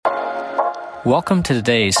Welcome to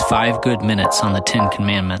today's 5 Good Minutes on the 10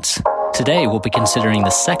 Commandments. Today we'll be considering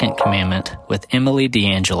the second commandment with Emily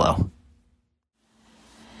D'Angelo.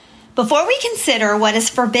 Before we consider what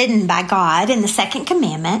is forbidden by God in the second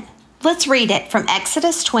commandment, let's read it from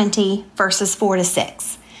Exodus 20, verses 4 to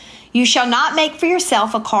 6. You shall not make for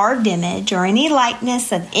yourself a carved image or any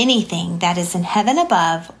likeness of anything that is in heaven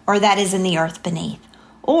above, or that is in the earth beneath,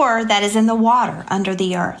 or that is in the water under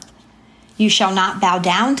the earth. You shall not bow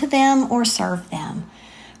down to them or serve them.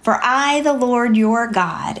 For I, the Lord your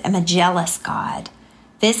God, am a jealous God,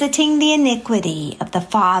 visiting the iniquity of the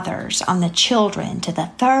fathers on the children to the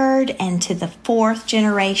third and to the fourth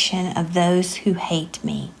generation of those who hate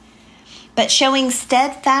me, but showing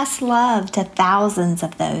steadfast love to thousands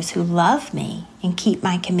of those who love me and keep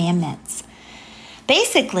my commandments.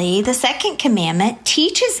 Basically, the second commandment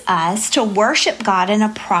teaches us to worship God in a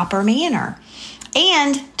proper manner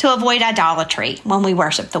and to avoid idolatry when we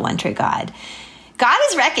worship the one true God. God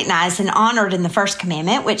is recognized and honored in the first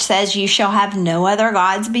commandment, which says, you shall have no other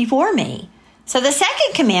gods before me. So the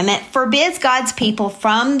second commandment forbids God's people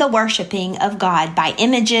from the worshiping of God by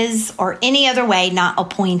images or any other way not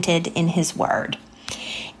appointed in his word.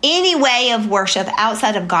 Any way of worship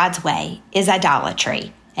outside of God's way is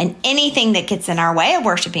idolatry, and anything that gets in our way of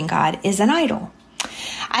worshiping God is an idol.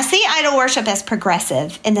 I see idol worship as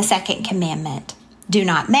progressive in the second commandment. Do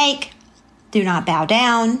not make, do not bow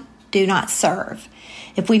down, do not serve.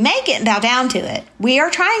 If we make it and bow down to it, we are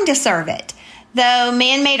trying to serve it. Though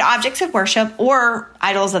man-made objects of worship, or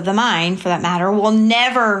idols of the mind for that matter, will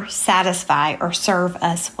never satisfy or serve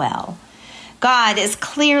us well. God is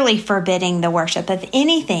clearly forbidding the worship of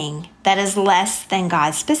anything that is less than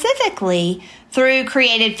God, specifically through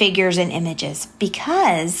created figures and images,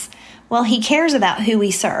 because, well, he cares about who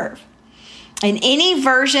we serve. And any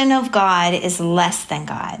version of God is less than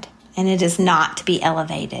God, and it is not to be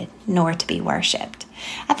elevated nor to be worshipped.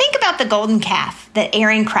 I think about the golden calf that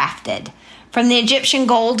Aaron crafted from the Egyptian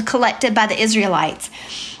gold collected by the Israelites.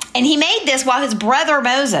 And he made this while his brother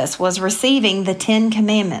Moses was receiving the 10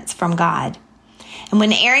 Commandments from God. And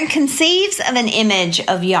when Aaron conceives of an image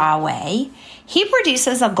of Yahweh, he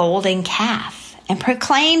produces a golden calf and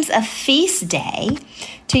proclaims a feast day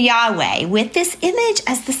to Yahweh with this image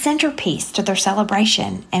as the centerpiece to their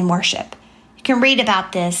celebration and worship. You can read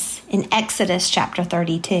about this in Exodus chapter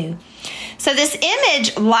 32. So this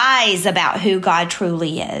image lies about who God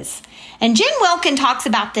truly is. And Jen Wilkin talks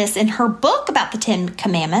about this in her book about the 10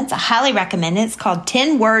 Commandments. I highly recommend it. It's called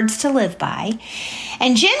 10 Words to Live By.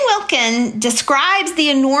 And Jen Wilkin describes the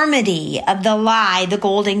enormity of the lie the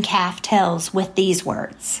golden calf tells with these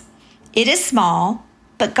words. It is small,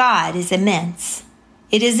 but God is immense.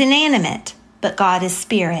 It is inanimate, but God is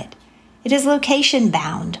spirit. It is location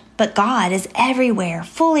bound, but God is everywhere,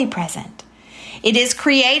 fully present. It is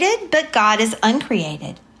created, but God is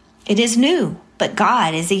uncreated. It is new, but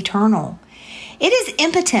God is eternal. It is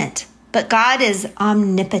impotent, but God is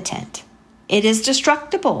omnipotent. It is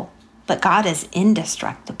destructible, but God is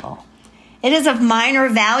indestructible. It is of minor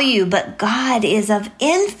value, but God is of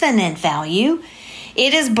infinite value.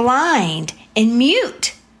 It is blind and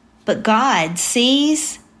mute, but God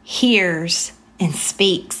sees, hears, and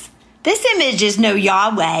speaks. This image is no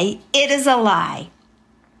Yahweh. It is a lie.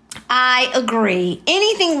 I agree.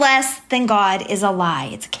 Anything less than God is a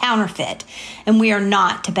lie. It's a counterfeit, and we are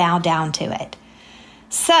not to bow down to it.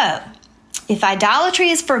 So, if idolatry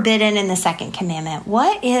is forbidden in the second commandment,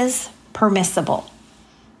 what is permissible?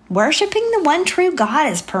 Worshiping the one true God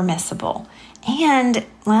is permissible, and,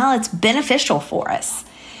 well, it's beneficial for us.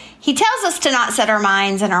 He tells us to not set our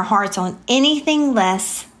minds and our hearts on anything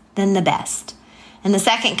less than the best. And the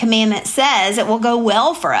second commandment says it will go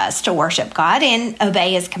well for us to worship God and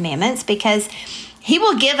obey his commandments because he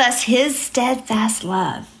will give us his steadfast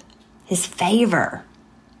love, his favor,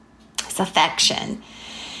 his affection.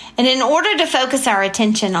 And in order to focus our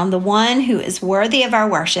attention on the one who is worthy of our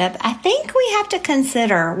worship, I think we have to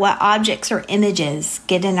consider what objects or images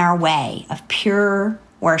get in our way of pure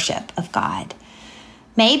worship of God.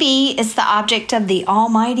 Maybe it's the object of the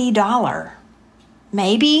almighty dollar.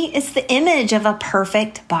 Maybe it's the image of a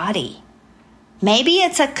perfect body. Maybe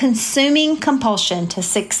it's a consuming compulsion to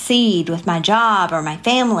succeed with my job or my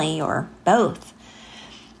family or both.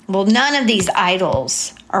 Well, none of these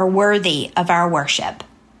idols are worthy of our worship.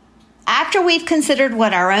 After we've considered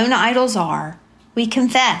what our own idols are, we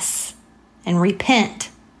confess and repent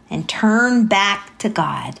and turn back to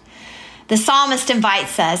God. The psalmist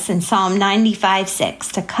invites us in Psalm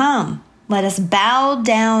 95:6 to come, let us bow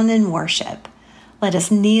down and worship. Let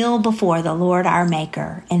us kneel before the Lord our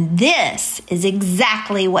Maker. And this is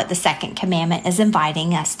exactly what the second commandment is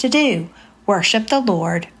inviting us to do. Worship the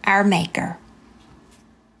Lord our Maker.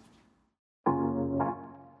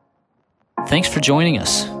 Thanks for joining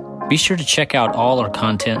us. Be sure to check out all our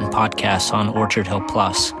content and podcasts on Orchard Hill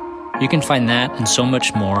Plus. You can find that and so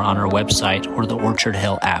much more on our website or the Orchard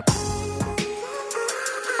Hill app.